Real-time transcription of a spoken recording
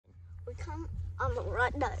We come on the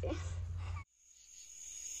right day.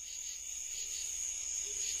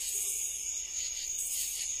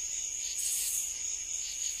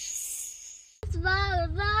 It's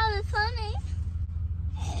very funny.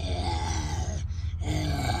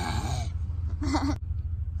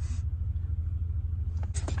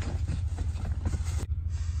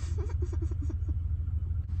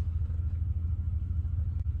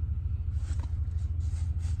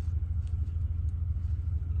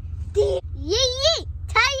 Yee yee!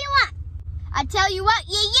 I tell you what,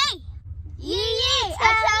 yee yee! Yee yee!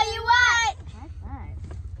 I tell you what! High five.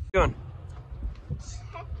 Going.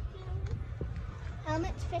 Checking how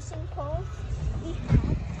much fishing poles we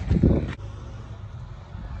have.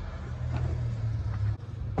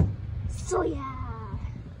 So yeah,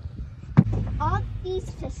 all these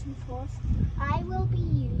fishing poles I will be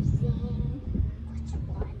using. Which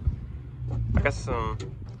one? I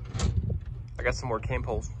got some more cane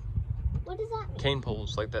poles. What does that mean? Cane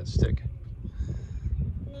poles, like that stick.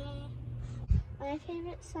 Nah. My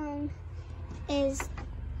favorite song is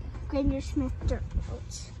Granger Smith Dirt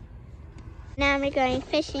Boats. Now we're going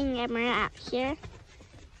fishing and we're out here.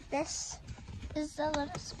 This is the little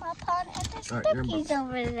small pond and there's cookies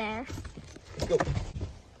over there. Let's go.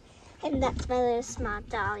 And that's my little small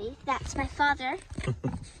dolly. That's my father.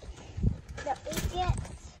 That we get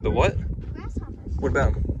The what? grasshoppers. What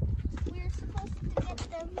about them? We're supposed to get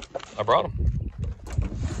them. I brought them.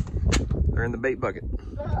 They're in the bait bucket.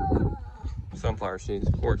 Ugh. Sunflower seeds,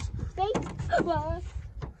 of course. Bait. Well,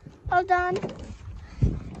 hold on.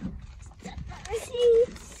 Sunflower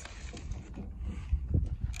seeds.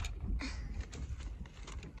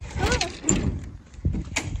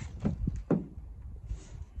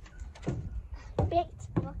 Bait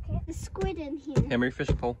bucket. The squid in here. Hammer your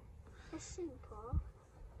fishing pole. Fishing pole.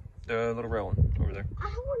 The little round one over there. I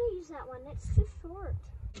don't want to use that one. It's too short.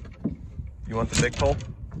 You want the big pole?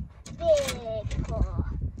 Big pole.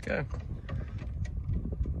 Okay.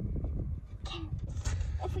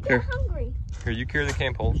 If we Here. get hungry. Here, you carry the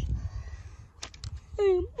cane poles.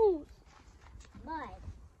 Mud.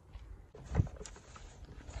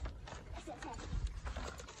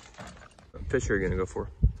 What fish are you gonna go for?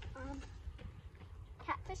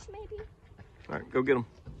 Catfish maybe? All right, go get them.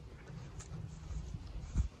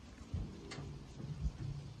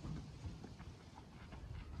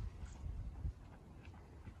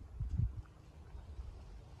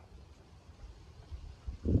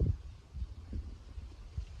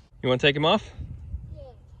 You want to take him off? Yeah.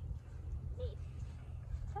 Maybe.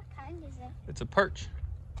 What kind is it? It's a perch.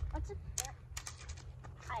 What's a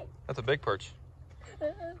type? That's a big perch.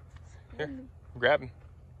 Here, grab him.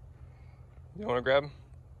 You want to grab him?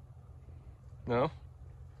 No?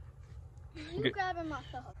 You Get- grab him off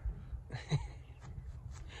the hook.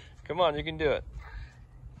 Come on, you can do it.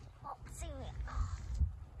 Oh, see me.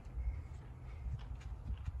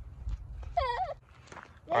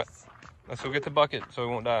 All right. Yes. Let's go get the bucket so he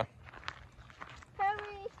won't die.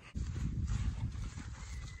 Hurry.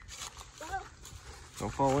 Go.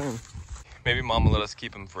 Don't fall in. Maybe Mom will let us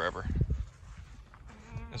keep him forever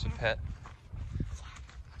as a pet.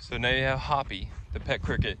 So now you have Hoppy, the pet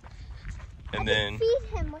cricket, and I then can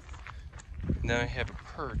feed him with. now you have a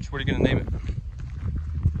perch. What are you gonna name it?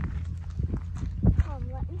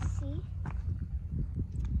 Let me see.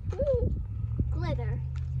 Glitter.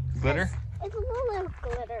 Glitter? It's a little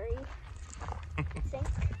glittery. I think.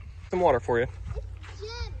 Some water for you. It's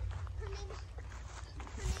Jen. Her name's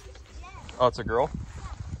Jen. Oh, it's a girl?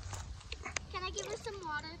 Can I give her some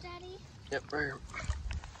water, Daddy? Yep, right here.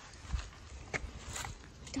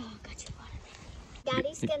 Dog, got your water, baby.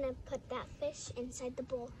 Daddy's gonna put that fish inside the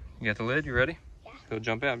bowl. You got the lid? You ready? Yeah. He'll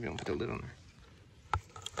jump out if you don't put the lid on there.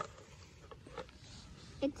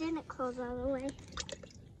 It didn't close all the way.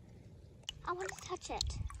 I want to touch it.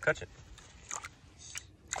 Touch it.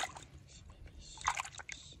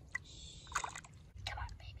 Come on,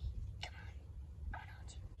 baby. Come on. I'll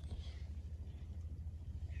hold you.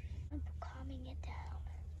 I'm calming it down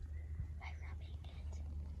by rubbing it.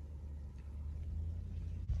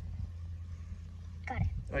 Got it.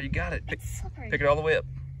 Oh, you got it. It's slippery. Pick it all the way up.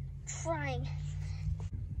 Trying.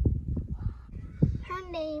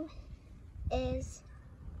 Her name is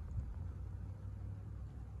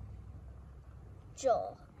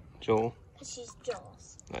Joel. Joel. Because she's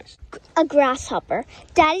Joel's. Nice. A grasshopper.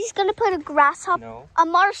 Daddy's gonna put a grasshopper, No. a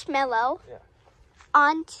marshmallow, Yeah.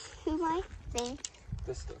 onto my thing.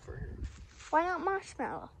 This stuff right here. Why not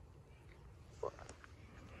marshmallow?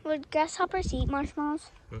 Would grasshoppers eat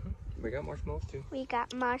marshmallows? We got marshmallows too. We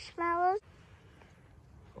got marshmallows.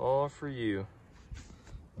 All for you.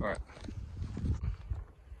 All right.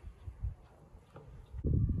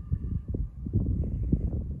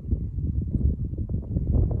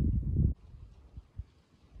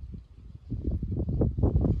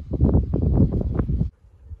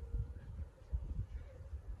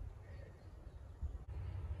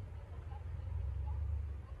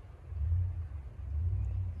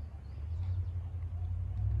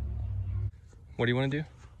 What do you want to do?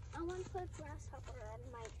 I want to put a grasshopper on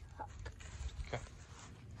my hook. Okay.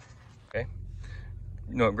 Okay.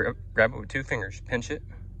 No, grab it with 2 fingers. Pinch it.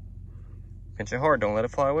 Pinch it hard. Don't let it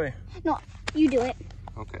fly away. No, you do it.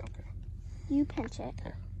 Okay. You pinch it.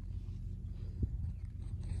 Here.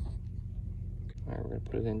 All right, we're gonna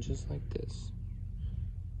put it in just like this.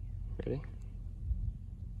 Ready?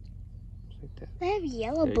 Just like that. I have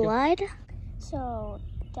yellow blood. So,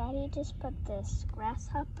 Daddy just put this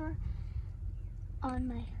grasshopper on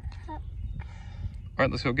my hook. All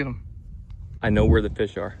right, let's go get them. I know where the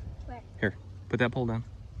fish are. Where? Here, put that pole down.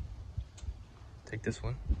 Take this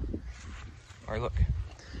one. All right, look.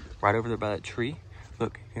 Right over there by that tree.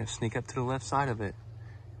 Look, you're gonna sneak up to the left side of it.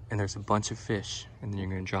 And there's a bunch of fish. And then you're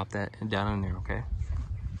gonna drop that down in there, okay?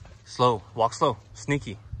 Slow, walk slow,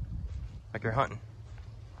 sneaky. Like you're hunting.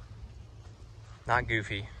 Not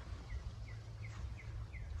goofy.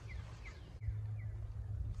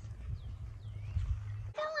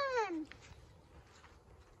 Come on.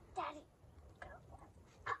 Daddy, go.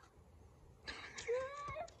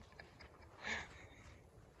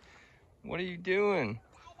 What are you doing?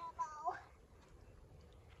 I don't know.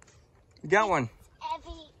 You got one.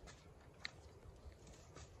 Heavy.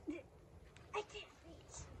 I can't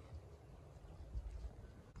reach.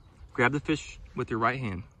 Grab the fish with your right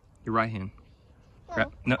hand. Your right hand.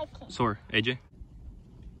 No, I can't. Sore, AJ.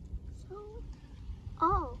 So,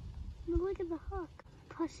 oh, look at the hook.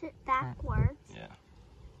 Push it backwards. Yeah.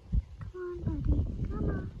 Come on, buddy. Come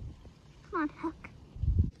on. Come on, hook.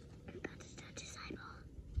 I'm about to touch his eyeball.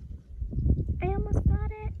 I almost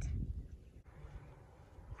got it.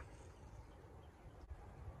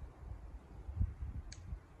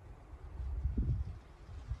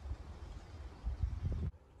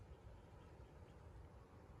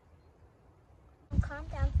 Calm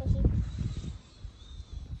down, fishy.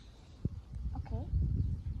 Okay.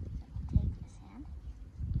 Take this hand.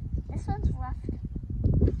 This one's rough.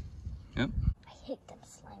 Yep. I hate them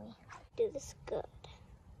slimy. Do this good.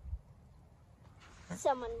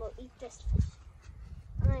 Someone will eat this fish.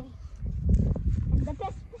 I am the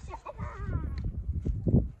best fisher ever.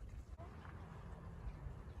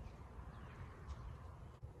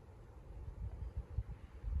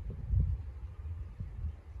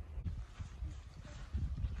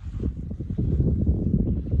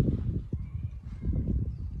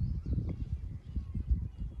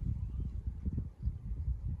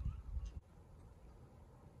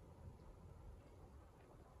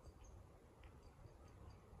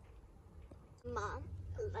 Mom,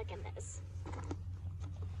 look at this.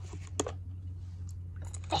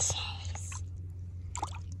 Fishes.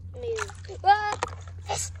 Move. Ah,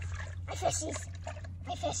 fish. My fishies.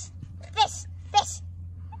 My fish. Fish. Fish.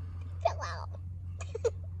 Hello.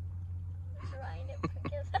 Trying to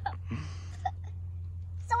pick it up.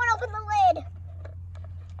 Someone open the lid.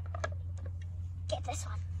 Get this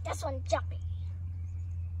one. This one jumping.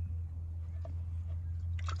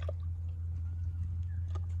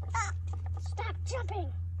 Stop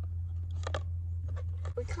jumping.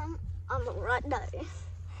 We come on the right day.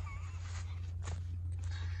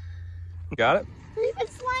 Got it? Even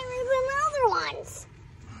slimier than the other ones.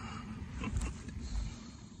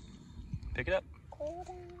 Pick it up. Cool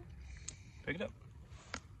down. Pick it up.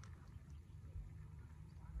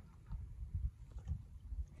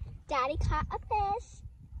 Daddy caught a fish.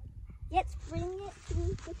 Let's bring it to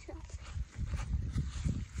the truck.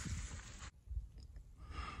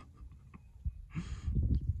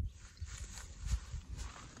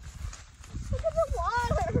 Look at the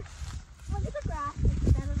water. Look at the grass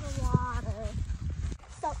instead of the water.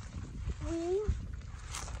 So we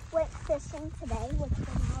went fishing today, which you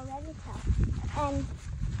can already tell. And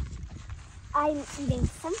I'm eating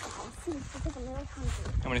some seeds because I'm really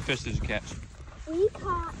hungry. How many fish did you catch? We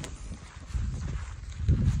caught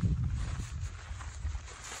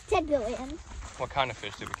 10 billion. What kind of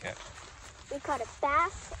fish did we catch? We caught a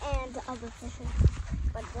bass and other fishes.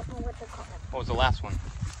 But I don't know what they're called. What was the last one?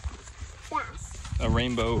 Bass. A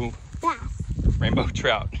rainbow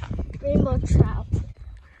trout. Rainbow trout.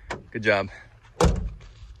 Good job.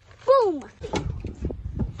 Boom!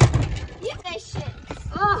 You fishing.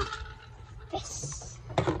 Oh, fish.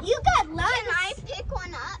 You got lunch. Can I pick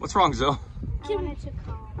one up? What's wrong, Zoe? I wanted to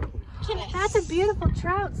call. That's a beautiful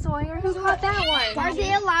trout, Sawyer. Who caught that one? Are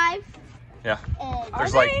they alive? Yeah. Are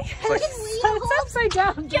There's they? like, it's like It's upside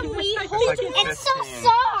down. Can we hold like it? It's so 15.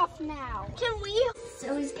 soft now. Can we?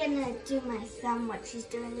 So he's gonna do my thumb, what she's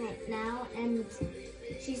doing right now, and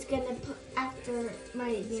she's gonna put after my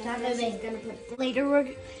nails. She's gonna put later.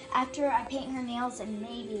 After I paint her nails, and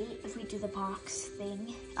maybe if we do the box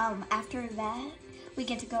thing, after that we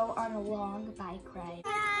get to go on a long bike ride.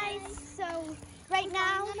 Hi. guys. So right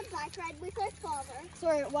now we're on a bike ride with our father.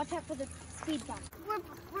 So watch out for the speed bump.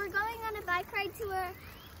 We're going on a bike ride to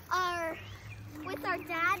with our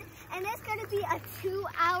dad, and it's gonna be a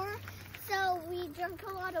 2-hour. So we drink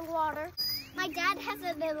a lot of water. My dad has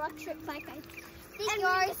an electric bike. I think you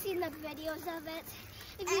already seen the videos of it.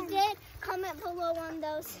 If you did, comment below on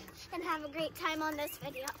those and have a great time on this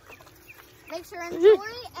video. Make sure to enjoy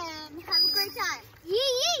and have a great time. Yee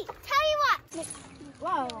yee! Tell you what!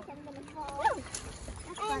 Whoa. I'm gonna fall.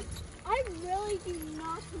 And I really do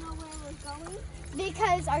not know where we're going.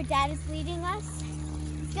 Because our dad is leading us.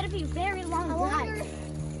 It's gonna be a very long drive.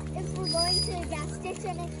 If we're going to a gas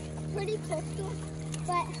station, it's pretty close to us.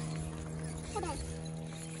 But, hold on.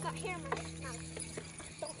 Got hair in my mouth.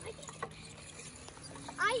 Don't like it.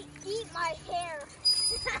 I eat my hair.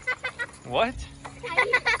 What?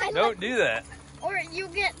 Don't do that. Or you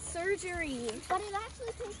get surgery. But it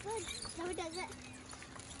actually tastes good. No, it doesn't.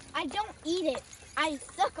 I don't eat it. I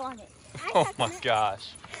suck on it. Oh my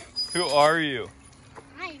gosh. Who are you?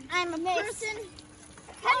 I'm a person.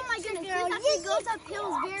 Oh my goodness, this actually goes up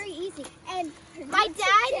hills very easy. And my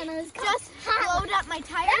dad just blowed up my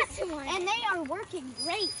tires, and they are working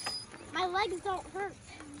great. My legs don't hurt.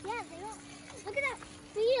 Yeah, they don't. Look at that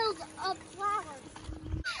field of flowers.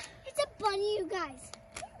 It's a bunny, you guys.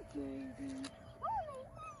 Do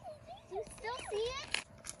you still see it?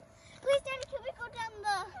 Please, Daddy, can we go down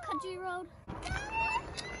the country road? I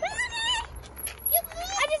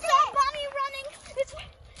just saw a bunny running.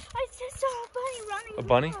 I just saw a bunny running. A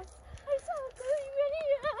bunny? I saw a bunny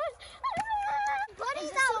running.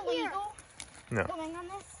 Bunny's out here. No. Going on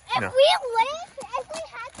this? No. If we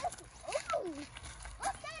had this, ooh.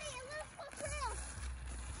 Look, Daddy, a little foottrail.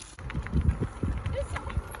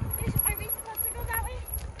 Are we supposed to go that way?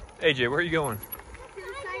 AJ, where are you going? To the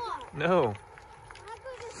sidewalk. No.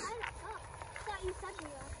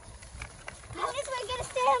 How is we gonna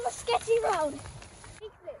stay on the sketchy road?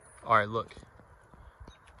 All right, look.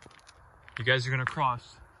 You guys are gonna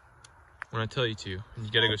cross when I tell you to, and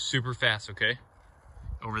you gotta go super fast, okay?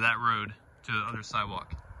 Over that road to the other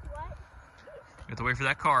sidewalk. What? You have to wait for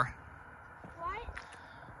that car. What?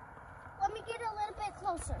 Let me get a little bit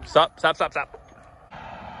closer. Stop, stop, stop, stop.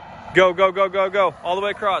 Go, go, go, go, go. All the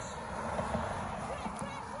way across.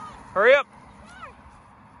 Hurry up.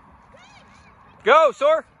 Go,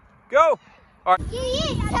 Soar. Go. All right. Yeah,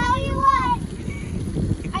 tell you what.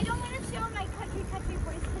 I don't want to show my country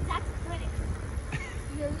voice because that's British.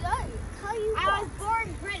 You're right. Tell you what. I was born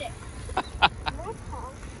British.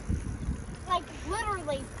 Like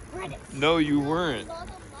literally British. No, you weren't.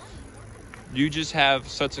 You just have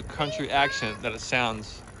such a country accent that it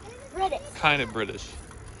sounds British. kind of British.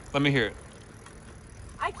 Let me hear it.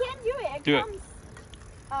 I can't do it. Do it.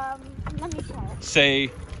 Let me try it.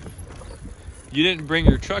 Say, you didn't bring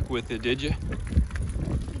your truck with you, did you?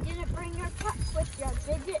 You didn't bring your truck with you,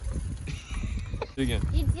 did you? Do it again.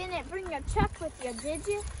 You didn't bring your truck with you, did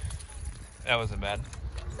you? That wasn't bad.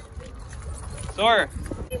 Soar.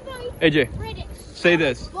 AJ, British. say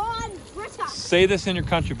this. Born British. Say this in your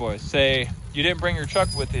country voice. Say, you didn't bring your truck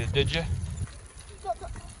with you, did you?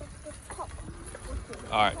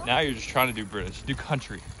 All right, now you're just trying to do British. Do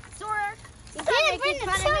country. Sora, you didn't bring the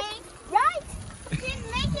truck, right? You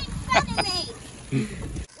didn't make fun of me.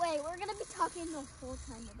 Wait, we're gonna be talking the whole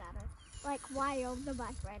time about it. Like while the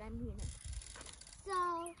bike ride, I'm doing it.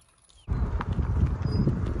 So.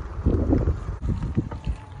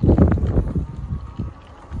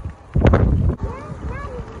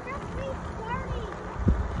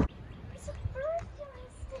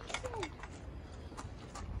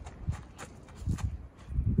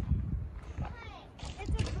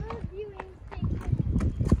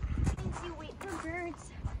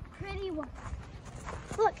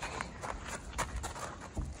 Look,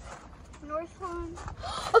 North Lawn.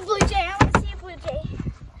 A blue jay. I want to see a blue jay.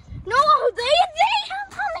 No, they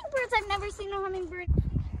have hummingbirds. I've never seen a hummingbird.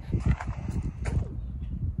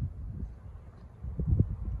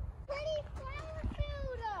 Pretty flower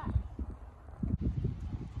field.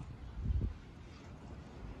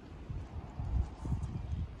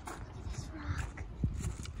 Look at this rock.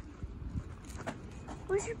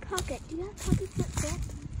 Where's your pocket? Do you have pocket flip?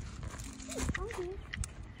 Okay.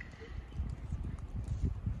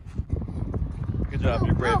 Good job,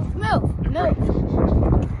 you're brave. Move.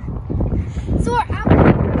 Soar out.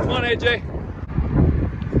 Come on, AJ.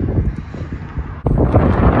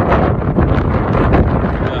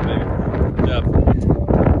 Good job, baby. Good job.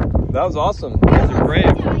 That was awesome. You guys are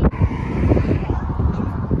brave.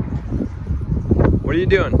 What are you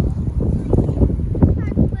doing?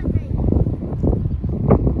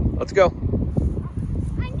 Let's go.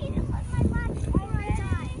 I need to put my watch on my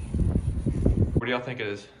eye. What do y'all think it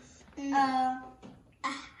is? A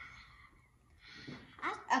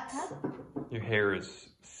cup? Your hair is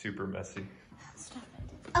super messy. Stop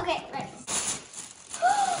it. Okay, ready.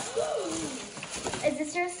 Is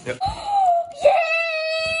this yours? Yep. Yay!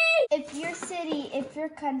 If your city, if your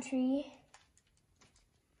country.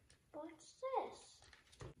 What's this?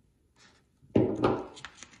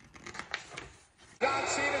 John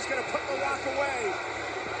Cena's going to put the Rock away.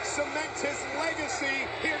 Cement his legacy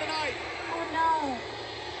here tonight. Oh no.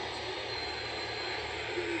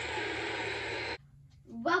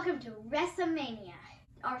 Welcome to WrestleMania.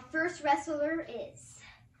 Our first wrestler is...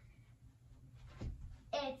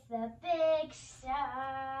 It's the Big Show.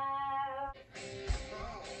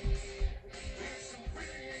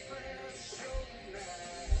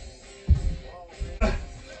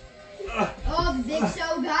 Oh, the Big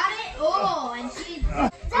Show got it? Oh, and she's... He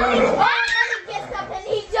gets up and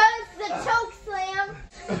he does the choke slam.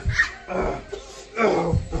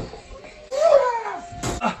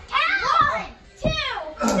 One,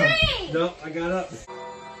 two, three. Nope, I got up.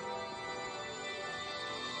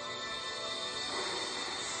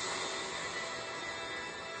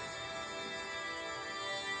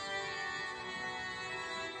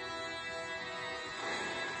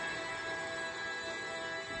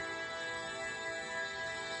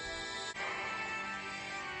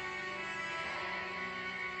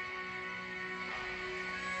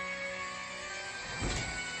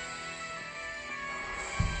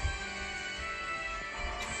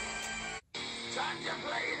 Time to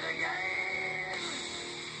play the game.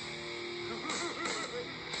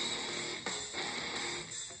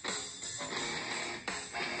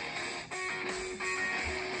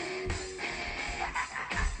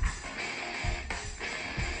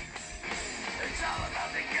 It's all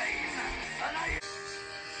about the game. And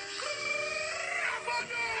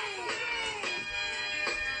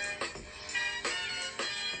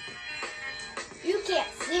You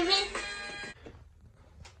can't see me.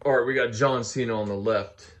 All right, we got John Cena on the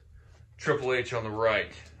left, Triple H on the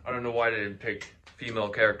right. I don't know why they didn't pick female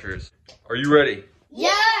characters. Are you ready?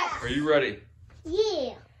 Yes. Are you ready?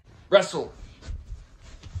 Yeah. Wrestle.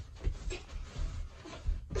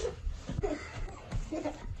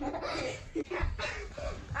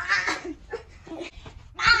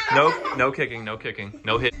 No kicking, no kicking,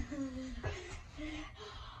 no hit,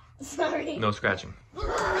 Sorry. no scratching.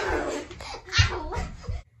 Ow.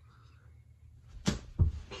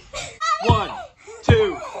 1,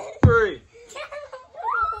 2, 3.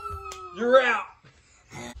 You're out.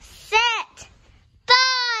 Set.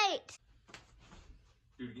 Fight.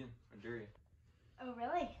 Do it again. I dare you. Oh,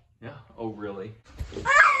 really? Yeah. Oh, really?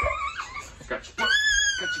 Got your foot.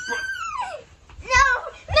 Got your foot. No.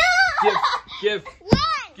 No. Give. One.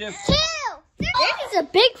 Give. 2. This is a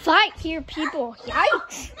big fight here, people.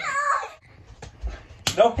 Yikes.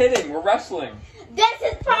 No hitting. We're wrestling. This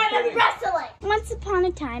is part of wrestling. Once upon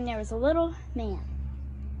a time, there was a little man.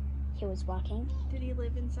 He was walking. Did he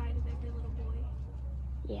live inside of every little boy?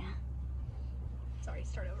 Yeah. Sorry,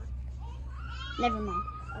 start over. Never mind.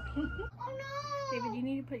 Okay. Oh no. David, you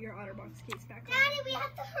need to put your OtterBox case back on. Daddy, we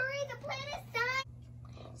have to hurry. The plant is dying.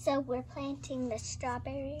 So we're planting the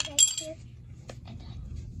strawberry right here.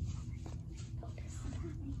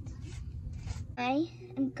 I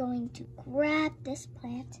am going to grab this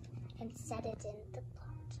plant and set it in the pot.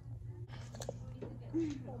 Oh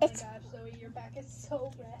my gosh, Zoe, your back is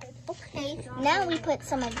so red. Okay, now we put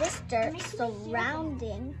some of this dirt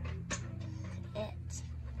surrounding it.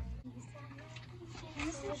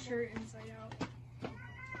 Where's your shirt inside out?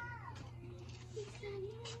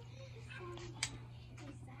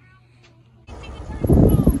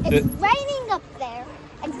 It's raining up there,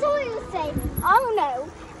 and Zoe will say, oh no,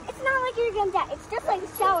 it's not like you're gonna die. It's just like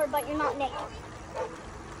a shower, but you're not naked.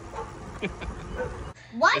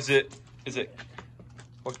 What? Is it?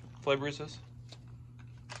 What flavor is this?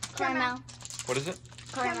 Caramel. What is it?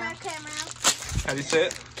 Caramel. How do you say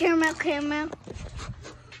it? Caramel.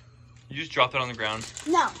 You just dropped it on the ground.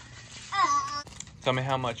 No. Tell me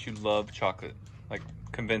how much you love chocolate. Like,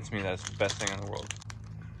 convince me that it's the best thing in the world.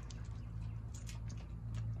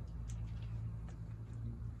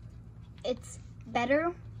 It's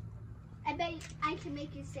better. I bet I can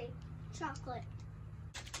make you say chocolate.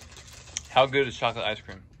 How good is chocolate ice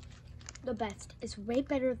cream? The best. It's way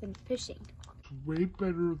better than fishing. way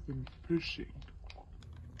better than fishing.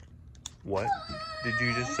 What did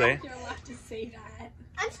you just say? You're allowed to say that.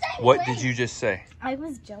 I'm saying What did you just say? I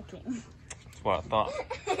was joking. That's what I thought.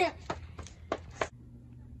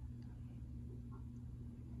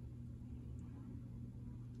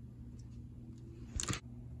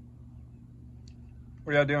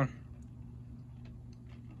 What are y'all doing?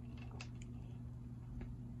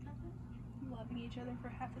 for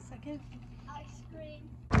half a second. Ice cream.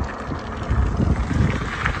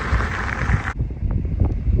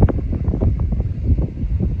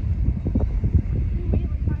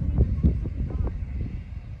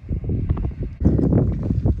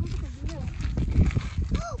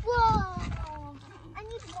 Whoa! I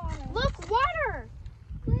need water. Look, water!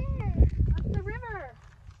 Where? Up the river.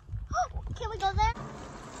 Can we go there?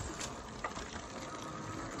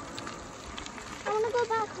 I want to go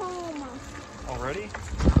back home. Already?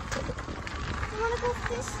 I want to go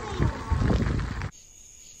fishing.